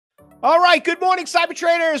All right, good morning, Cyber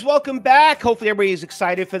Traders. Welcome back. Hopefully everybody is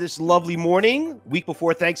excited for this lovely morning, week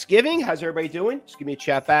before Thanksgiving. How's everybody doing? Just give me a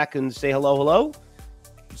chat back and say hello.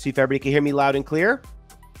 See if everybody can hear me loud and clear.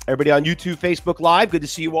 Everybody on YouTube, Facebook Live, good to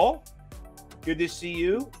see you all. Good to see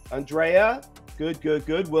you. Andrea, good.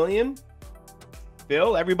 William,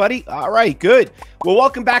 Bill, everybody. All right, good. Well,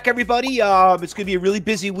 welcome back, everybody. It's going to be a really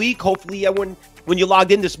busy week. Hopefully, when you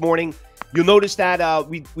logged in this morning, you'll notice that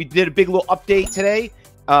we did a big little update today.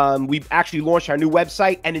 We've actually launched our new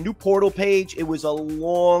website and a new portal page. It was a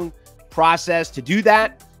long process to do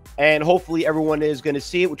that, and hopefully everyone is going to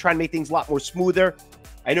see it. We're trying to make things a lot more smoother.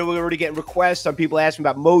 I know we're already getting requests. Some people asking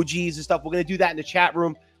about emojis and stuff. We're going to do that in the chat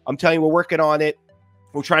room. I'm telling you, we're working on it.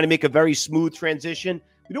 We're trying to make a very smooth transition.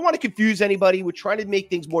 We don't want to confuse anybody. We're trying to make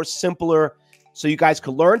things more simpler so you guys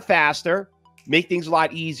can learn faster, make things a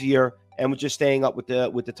lot easier, and we're just staying up with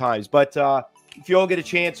the times. But if you all get a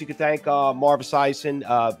chance, you can thank Marv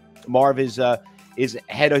Esiason. Marv is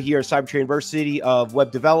head of here at Cyber Trade University of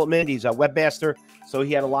Web Development. He's a webmaster, so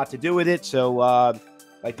he had a lot to do with it. So I'd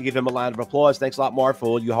like to give him a round of applause. Thanks a lot, Marv, for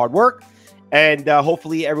all your hard work. And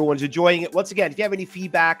hopefully everyone's enjoying it. Once again, if you have any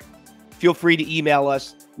feedback, feel free to email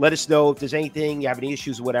us. Let us know if there's anything, you have any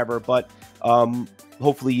issues or whatever. But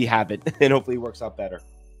hopefully you have it, and hopefully it works out better.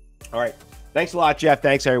 All right. Thanks a lot, Jeff.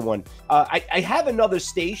 Thanks, everyone. I have another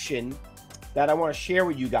station that I want to share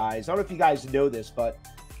with you guys. I don't know if you guys know this, but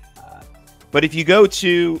if you go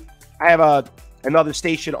to, I have another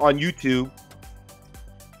station on YouTube,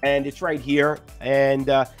 and it's right here. And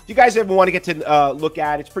if you guys ever want to get to look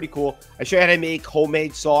at it, it's pretty cool. I show you how to make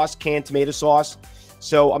homemade sauce, canned tomato sauce.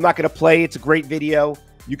 So I'm not going to play. It's a great video.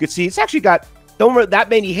 You can see it's actually got that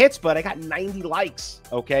many hits, but I got 90 likes.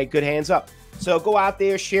 Okay, good, hands up. So go out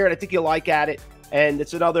there, share it. I think you'll like at it. And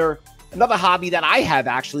it's another hobby that I have,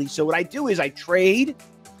 actually. So what I do is I trade,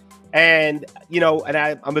 and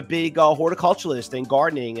I'm a big horticulturalist and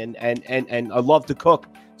gardening, and I love to cook.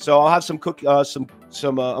 So I'll have some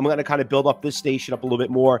I'm going to kind of build up this station up a little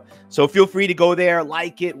bit more. So feel free to go there,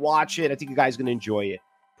 like it, watch it. I think you guys are going to enjoy it.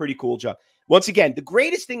 Pretty cool job. Once again, the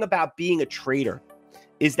greatest thing about being a trader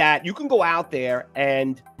is that you can go out there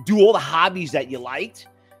and do all the hobbies that you liked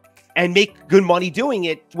and make good money doing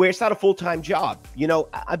it, where it's not a full-time job.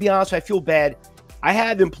 I'll be honest, I feel bad. I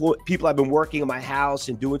have people I've been working in my house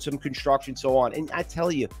and doing some construction, so on. And I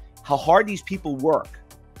tell you how hard these people work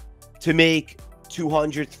to make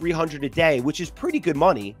 200, 300 a day, which is pretty good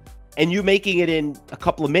money. And you're making it in a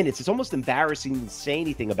couple of minutes. It's almost embarrassing to say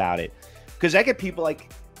anything about it. Because I get people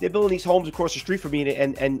like, they're building these homes across the street from me,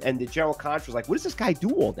 and the general contractor's like, what does this guy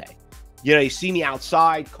do all day? You see me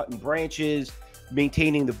outside cutting branches,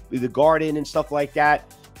 maintaining the garden and stuff like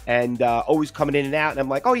that, and always coming in and out. And I'm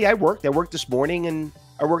like, oh yeah, I worked this morning, and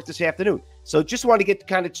I worked this afternoon. So just want to get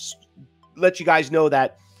kind of let you guys know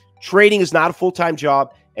that trading is not a full-time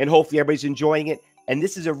job, and hopefully everybody's enjoying it. And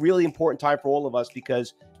this is a really important time for all of us,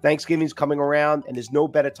 because Thanksgiving is coming around, and there's no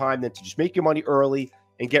better time than to just make your money early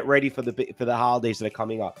and get ready for the holidays that are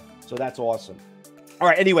coming up. So that's awesome. All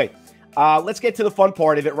right, anyway, let's get to the fun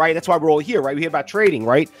part of it, right? That's why we're all here, right? We hear about trading,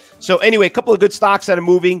 right? So anyway, a couple of good stocks that are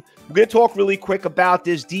moving. We're going to talk really quick about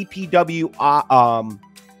this DPW,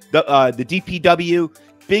 the DPW,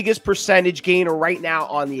 biggest percentage gainer right now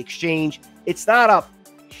on the exchange. It's not up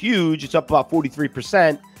huge. It's up about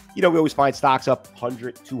 43%. We always find stocks up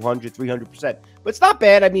 100, 200, 300%. But it's not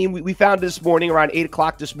bad. I mean, we found it this morning around 8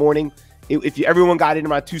 o'clock this morning. Everyone got in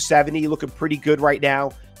around 270, looking pretty good right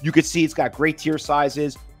now. You could see it's got great tier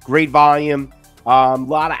sizes, great volume. A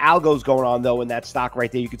lot of algos going on, though, in that stock right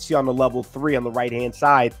there. You can see on the level 3 on the right-hand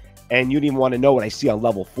side, and you don't even want to know what I see on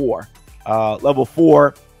level 4. Level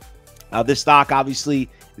 4, this stock obviously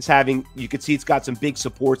is having, you can see it's got some big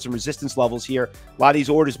supports and resistance levels here. A lot of these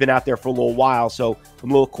orders been out there for a little while, so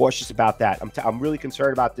I'm a little cautious about that. I'm really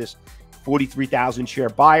concerned about this 43,000 share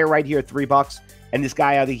buyer right here at $3. And this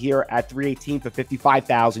guy out of here at 318 for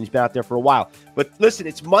 55,000. He's been out there for a while. But listen,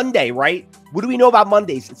 it's Monday, right? What do we know about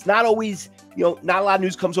Mondays? It's not always, not a lot of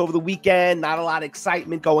news comes over the weekend, not a lot of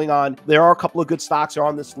excitement going on. There are a couple of good stocks that are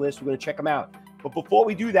on this list. We're going to check them out. But before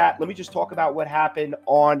we do that, let me just talk about what happened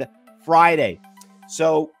on Friday.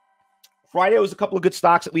 So Friday was a couple of good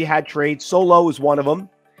stocks that we had trade. Solo is one of them.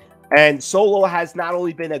 And Solo has not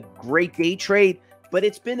only been a great day trade, but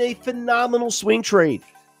it's been a phenomenal swing trade.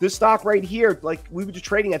 This stock right here, like we were just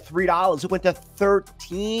trading at $3. It went to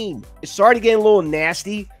 13. It started getting a little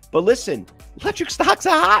nasty, but listen, electric stocks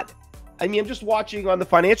are hot. I mean, I'm just watching on the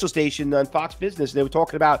financial station on Fox Business. They were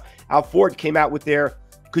talking about how Ford came out with their,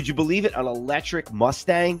 could you believe it, an electric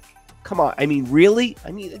Mustang? Come on. I mean, really? I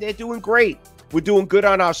mean, they're doing great. We're doing good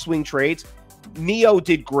on our swing trades. NIO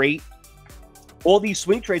did great. all these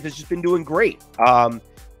swing trades has just been doing great.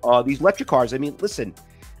 These electric cars. I mean, listen,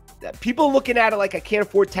 people looking at it like I can't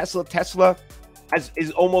afford Tesla. Tesla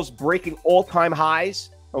is almost breaking all-time highs,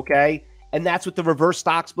 okay? And that's with the reverse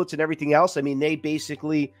stock splits and everything else. I mean, they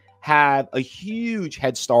basically have a huge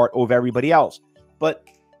head start over everybody else. But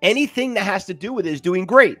anything that has to do with it is doing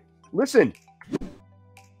great. Listen.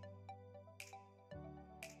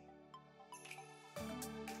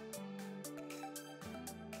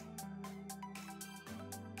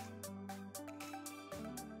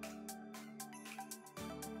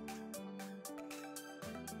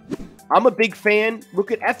 I'm a big fan.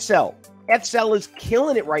 Look at FCEL. FCEL is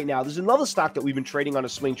killing it right now. There's another stock that we've been trading on a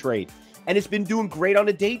swing trade, and it's been doing great on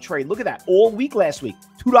a day trade. Look at that. All week last week,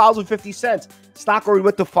 $2.50. Stock already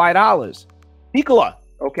went to $5. Nikola,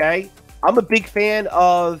 okay? I'm a big fan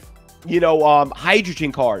of,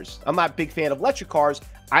 hydrogen cars. I'm not a big fan of electric cars.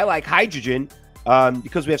 I like hydrogen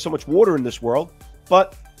because we have so much water in this world.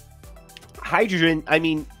 But hydrogen, I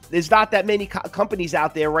mean, there's not that many companies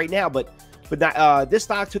out there right now, but this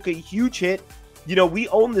stock took a huge hit. We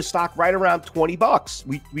own this stock right around $20.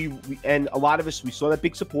 We and a lot of us, we saw that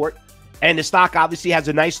big support, and the stock obviously has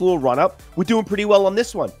a nice little run up. We're doing pretty well on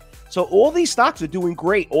this one. So all these stocks are doing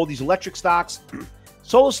great. All these electric stocks,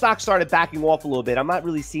 solar stocks started backing off a little bit. I'm not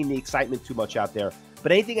really seeing the excitement too much out there,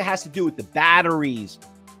 but anything that has to do with the batteries,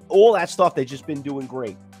 all that stuff, they've just been doing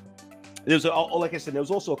great. Like I said, there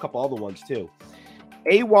was also a couple other ones too.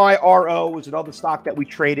 AYRO was another stock that we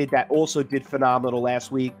traded that also did phenomenal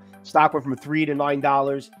last week. Stock went from $3 to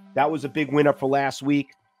 $9. That was a big winner for last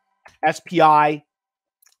week. SPI,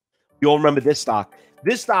 you all remember this stock.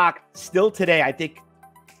 This stock still today, I think,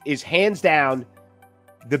 is hands down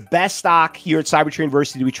the best stock here at Cybertrade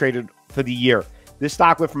University we traded for the year. This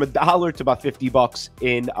stock went from $1 to about $50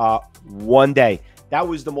 in one day. That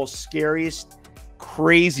was the most scariest,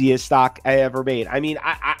 craziest stock I ever made. I mean,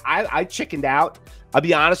 I chickened out. I'll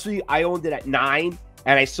be honest with you, I owned it at 9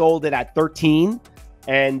 and I sold it at 13,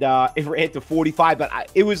 and it ran to 45. But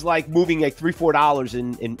it was like moving like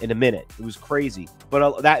 $3-4 in a minute. It was crazy.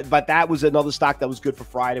 But that was another stock that was good for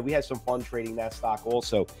Friday. We had some fun trading that stock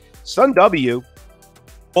also. Sun W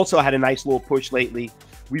also had a nice little push lately.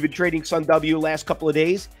 We've been trading Sun W last couple of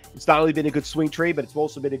days. It's not only been a good swing trade, but it's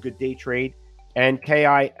also been a good day trade. And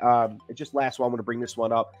KI, just last one, I'm going to bring this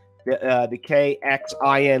one up. The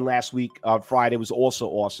KXIN last week on Friday was also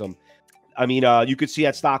awesome. I mean, you could see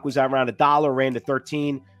that stock was at around $1, ran to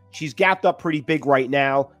 13. She's gapped up pretty big right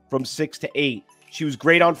now from 6 to 8. She was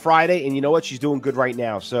great on Friday, and you know what? She's doing good right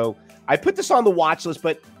now. So I put this on the watch list,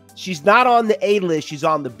 but she's not on the A list. She's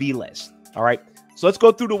on the B list. All right. So let's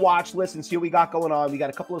go through the watch list and see what we got going on. We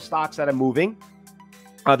got a couple of stocks that are moving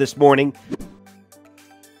this morning.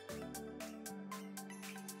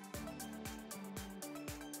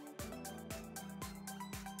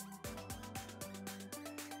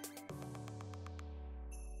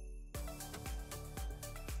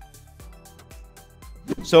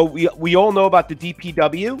 So we all know about the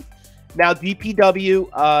DPW. Now,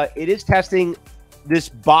 DPW, it is testing this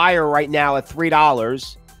buyer right now at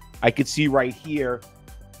 $3. I could see right here.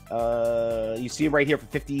 You see him right here for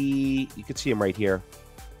 50. You could see him right here.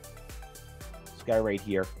 This guy right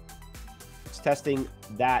here. It's testing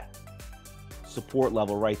that support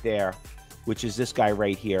level right there, which is this guy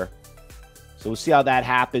right here. So we'll see how that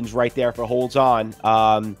happens right there if it holds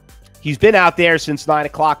on. He's been out there since 9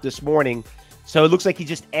 o'clock this morning. So it looks like he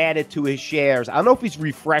just added to his shares. I don't know if he's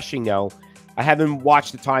refreshing, though. I haven't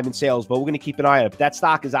watched the time in sales, but we're going to keep an eye on it. But that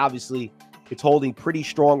stock is obviously, it's holding pretty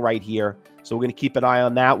strong right here. So we're going to keep an eye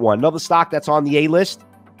on that one. Another stock that's on the A list.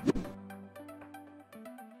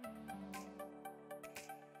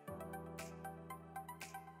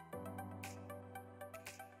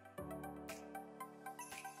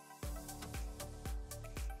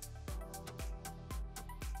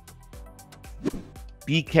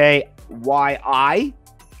 BKYI,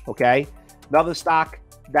 okay? Another stock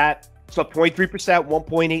that's up 0.3%,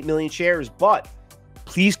 1.8 million shares, but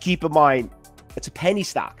please keep in mind, it's a penny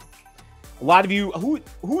stock. A lot of you, who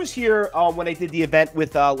was here when I did the event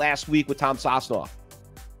with last week with Tom Sosnoff?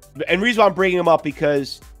 And the reason why I'm bringing him up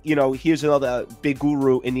because, you know, here's another big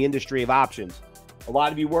guru in the industry of options. A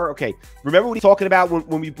lot of you were, okay. Remember what he's talking about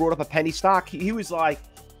when we brought up a penny stock? He was like,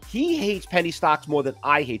 he hates penny stocks more than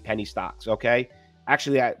I hate penny stocks, okay?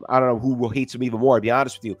 Actually, I don't know who hates him even more, to be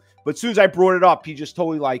honest with you. But as soon as I brought it up, he just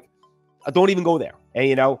totally like, don't even go there. And,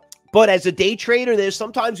 you know, but as a day trader, there's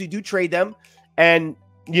sometimes you do trade them. And,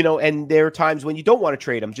 you know, and there are times when you don't want to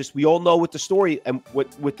trade them. Just we all know what the story and what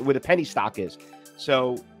a penny stock is.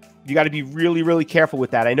 So you got to be really, really careful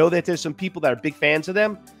with that. I know that there's some people that are big fans of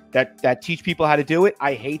them that teach people how to do it.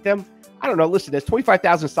 I hate them. I don't know. Listen, there's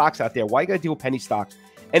 25,000 stocks out there. Why you got to deal with penny stocks?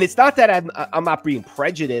 And it's not that I'm not being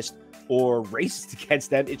prejudiced or racist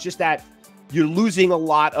against them. It's just that you're losing a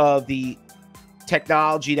lot of the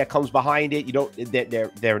technology that comes behind it. You don't.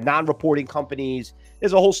 They're non-reporting companies.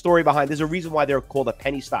 There's a whole story behind. There's a reason why they're called a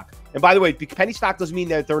penny stock. And by the way, penny stock doesn't mean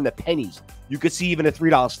that they're in the pennies. You could see even a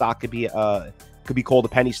 $3 stock could be called a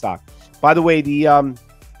penny stock. By the way,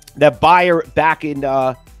 that buyer back in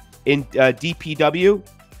DPW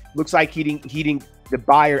looks like the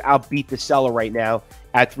buyer outbeat the seller right now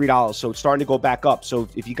at $3. So it's starting to go back up. So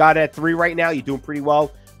if you got it at 3 right now, you're doing pretty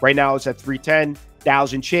well. Right now it's at 310,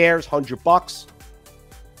 1,000 shares, $100.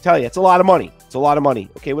 Tell you, it's a lot of money. It's a lot of money.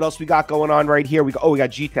 Okay, what else we got going on right here? We got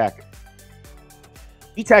G-Tech.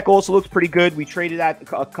 G-Tech also looks pretty good. We traded that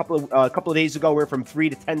a couple of days ago. We're from $3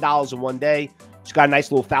 to $10 in one day. It's got a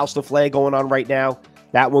nice little Fausto flag going on right now.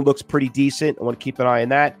 That one looks pretty decent. I want to keep an eye on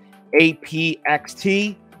that.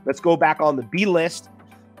 APXT. Let's go back on the B list.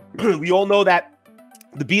 We all know that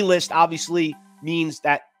the B list obviously means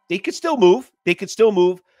that they could still move. They could still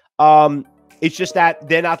move. It's just that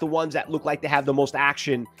they're not the ones that look like they have the most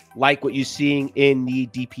action, like what you're seeing in the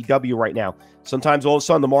DPW right now. Sometimes all of a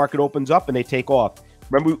sudden the market opens up and they take off.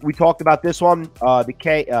 Remember we talked about this one, the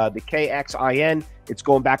KXIN. It's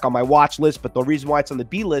going back on my watch list, but the reason why it's on the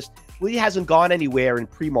B list really hasn't gone anywhere in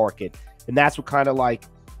pre-market, and that's what kind of like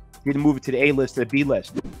didn't move it to the A list to the B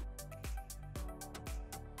list.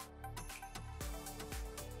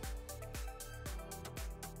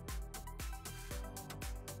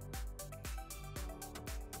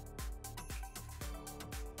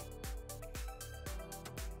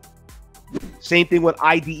 Same thing with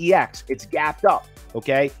IDEX. It's gapped up,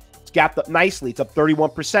 okay? It's gapped up nicely. It's up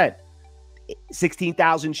 31%.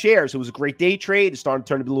 16,000 shares. It was a great day trade. It's starting to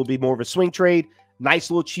turn into a little bit more of a swing trade. Nice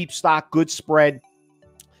little cheap stock, good spread.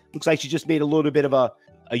 Looks like she just made a little bit of a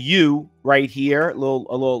U right here. A little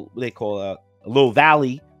what they call a little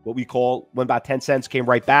valley, what we call, went about 10 cents, came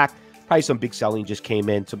right back. Probably some big selling just came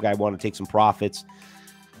in. Some guy wanted to take some profits.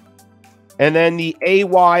 And then the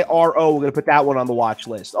AYRO, we're going to put that one on the watch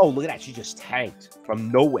list. Oh, look at that. She just tanked from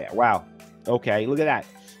nowhere. Wow. Okay, look at that.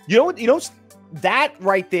 You know what? That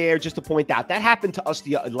right there, just to point out, that happened to us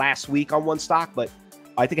last week on one stock, but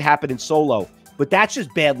I think it happened in solo. But that's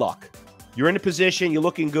just bad luck. You're in a position, you're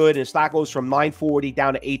looking good, and the stock goes from 940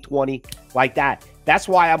 down to 820 like that. That's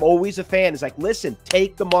why I'm always a fan. It's like, listen,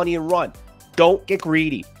 take the money and run. Don't get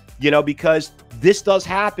greedy, because this does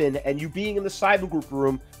happen. And you being in the cyber group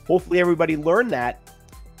room, hopefully everybody learned that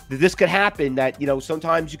this could happen, that,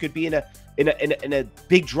 sometimes you could be in a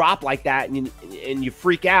big drop like that and you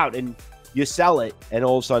freak out and you sell it and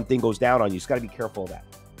all of a sudden thing goes down on you. You just got to be careful of that.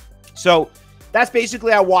 So that's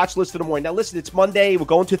basically our watch list for the morning. Now, listen, it's Monday. We're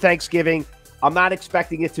going to Thanksgiving. I'm not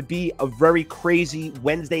expecting it to be a very crazy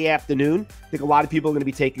Wednesday afternoon. I think a lot of people are going to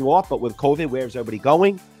be taking off, but with COVID, where's everybody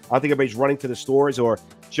going? I don't think everybody's running to the stores or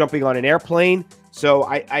jumping on an airplane. So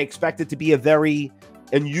I expect it to be a very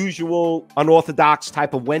unusual, unorthodox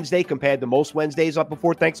type of Wednesday compared to most Wednesdays up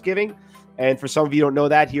before Thanksgiving. And for some of you who don't know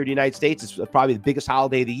that, here in the United States, it's probably the biggest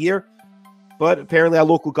holiday of the year. But apparently our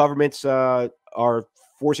local governments are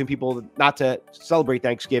forcing people not to celebrate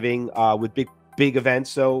Thanksgiving with big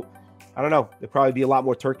events. So I don't know. There'll probably be a lot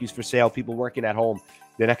more turkeys for sale, people working at home.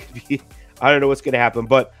 Then that could be, I don't know what's going to happen,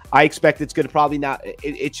 but I expect it's going to probably not,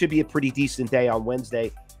 it should be a pretty decent day on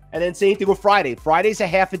Wednesday. And then same thing with Friday. Friday's a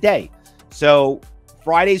half a day. So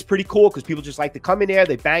Friday's pretty cool because people just like to come in there,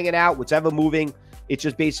 they bang it out, what's ever moving. It's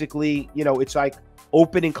just basically, it's like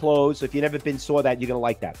open and close. So if you never saw that, you're going to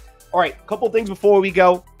like that. All right, a couple things before we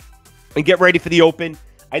go and get ready for the open.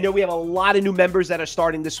 I know we have a lot of new members that are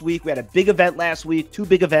starting this week. We had a big event last week, 2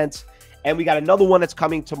 big events, and we got another one that's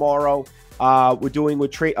coming tomorrow. We're doing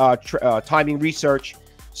with timing research.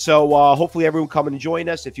 So hopefully everyone come and join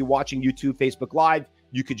us. If you're watching YouTube, Facebook Live,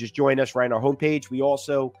 you could just join us right on our homepage. We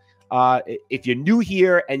also, if you're new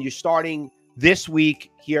here and you're starting this week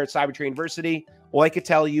here at Cyber Trade University, all I can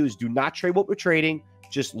tell you is do not trade what we're trading.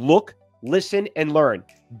 Just look, listen, and learn.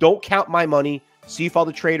 Don't count my money. See if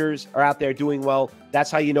other traders are out there doing well.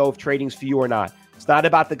 That's how you know if trading's for you or not. It's not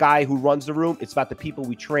about the guy who runs the room. It's about the people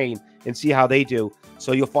we train and see how they do.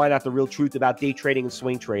 So you'll find out the real truth about day trading and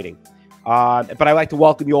swing trading. But I'd like to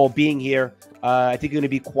welcome you all being here. I think you're going to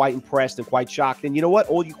be quite impressed and quite shocked. And you know what?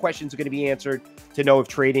 All your questions are going to be answered to know if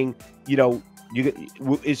trading,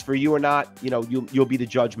 is for you or not. You'll be the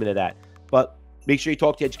judgment of that. But make sure you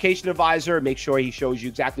talk to your education advisor. Make sure he shows you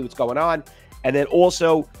exactly what's going on. And then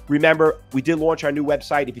also remember, we did launch our new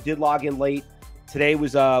website. If you did log in late, today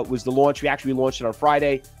was the launch. We actually launched it on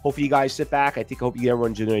Friday. Hopefully you guys sit back. I hope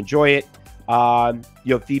everyone's going to enjoy it.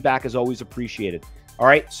 Your feedback is always appreciated. All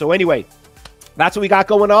right. So anyway, that's what we got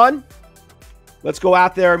going on. Let's go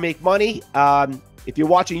out there and make money. If you're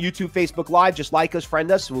watching YouTube, Facebook Live, just like us,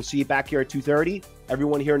 friend us. We'll see you back here at 2:30.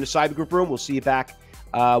 Everyone here in the Cyber Group room, we'll see you back.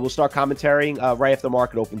 We'll start commentating right after the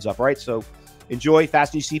market opens up. All right. So enjoy,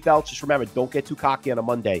 fasten your seatbelts. Just remember, don't get too cocky on a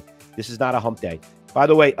Monday. This is not a hump day. By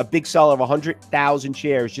the way, a big seller of 100,000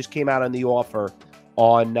 shares just came out on the offer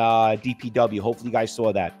on DPW. Hopefully you guys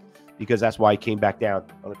saw that, because that's why it came back down.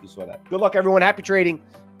 I don't know if you saw that. Good luck, everyone. Happy trading.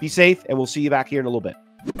 Be safe, and we'll see you back here in a little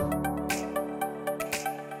bit.